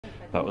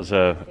That was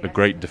a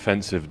great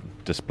defensive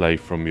display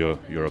from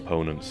your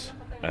opponents.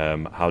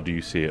 How do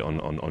you see it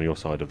on your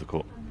side of the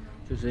court?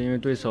 就是因为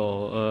对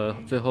手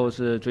最后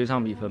是追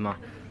上比分嘛，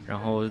然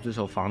后对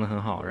手防得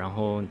很好，然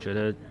后你觉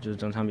得就是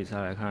整场比赛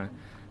来看，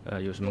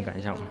有什么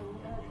感想吗？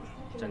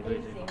针对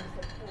这个。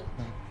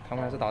他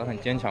们还是打得很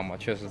坚强吧，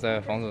确实在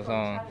防守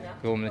上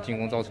给我们的进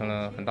攻造成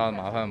了很大的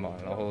麻烦吧。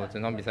然后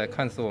整场比赛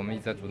看似我们一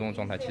直在主动的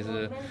状态，其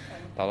实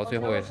打到最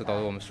后也是导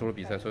致我们输了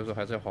比赛。所以说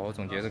还是要好好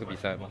总结这个比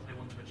赛吧。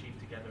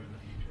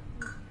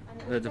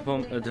The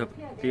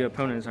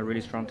opponents are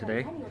really strong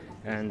today,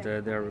 and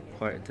they're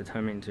quite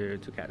determined to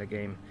get the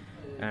game.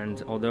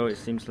 And although it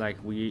seems like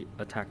we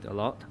attacked a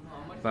lot,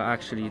 but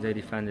actually they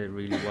defended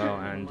really well,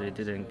 and they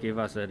didn't give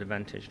us an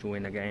advantage to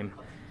win the game.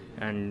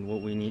 And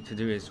what we need to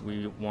do is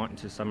we want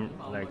to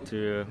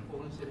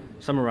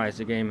summarize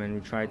the game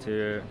and try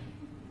to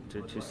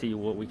see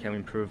what we can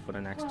improve for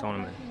the next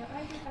tournament.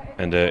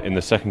 And in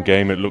the second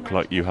game, it looked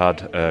like you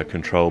had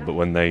control, but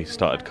when they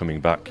started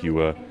coming back, you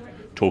were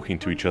talking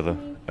to each other.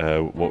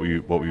 What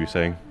were you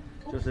saying?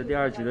 就是第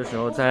二局的时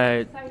候，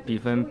在比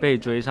分被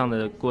追上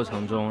的过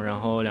程中，然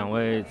后两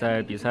位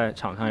在比赛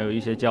场上有一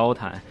些交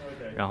谈，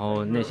然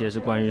后那些是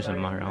关于什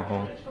么？然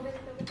后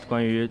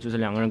关于就是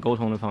两个人沟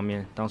通的方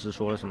面，当时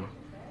说了什么？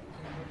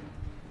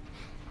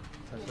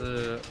还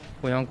是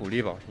互相鼓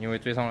励吧，因为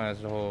追上来的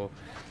时候，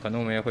可能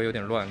我们也会有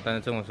点乱，但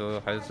是这种时候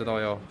还是知道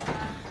要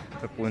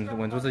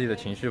稳住自己的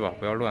情绪吧，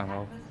不要乱，然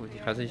后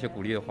还是一些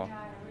鼓励的话。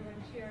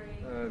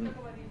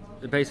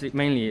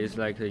Mainly is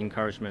like the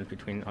encouragement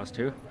between us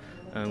two.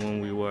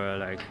 And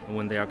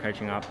when they are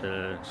catching up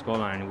the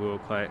scoreline, were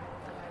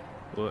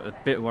a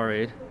bit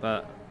worried,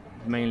 but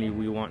mainly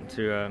we want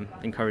to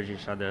encourage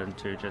each other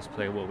to just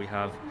play what we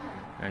have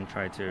and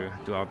try to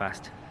do our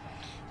best.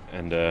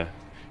 And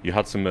you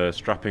had some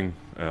strapping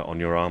on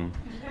your arm.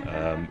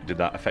 Did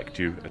that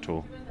affect you at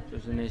all? 就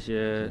是那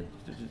些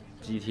就是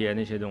肌贴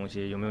那些东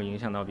西有没有影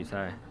响到比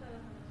赛？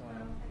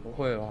不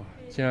会吧？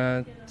既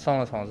然上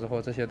了场之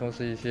后，这些都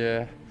是一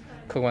些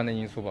客观的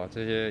因素吧，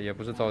这些也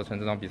不是造成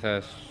这场比赛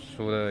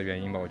输的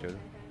原因吧？我觉得。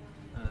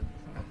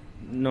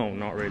No,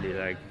 not really.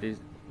 Like this,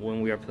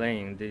 when we are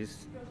playing,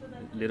 these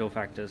little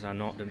factors are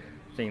not the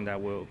thing that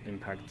will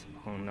impact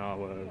on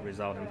our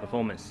result and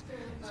performance.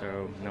 So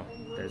no,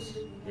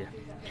 yeah.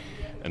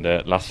 And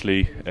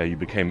lastly, you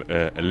became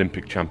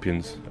Olympic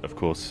champions. Of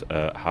course,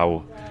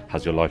 how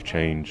has your life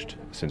changed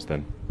since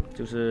then?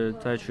 就是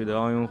在取得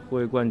奥运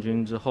会冠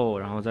军之后，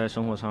然后在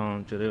生活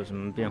上觉得有什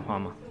么变化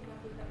吗？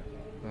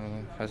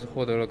还是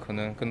获得了可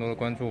能更多的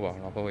关注吧，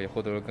然后也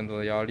获得了更多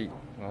的压力，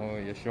然后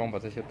也希望把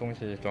这些东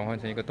西转换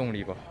成一个动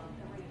力吧。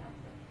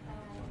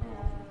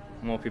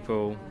More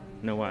people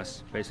know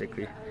us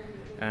basically,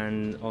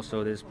 and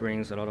also this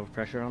brings a lot of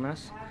pressure on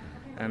us.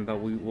 But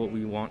what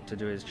we want to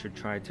do is to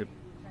try to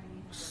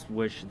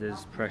switch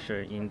this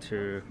pressure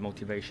into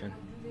motivation.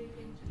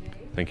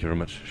 Thank you very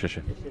much. 谢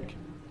谢。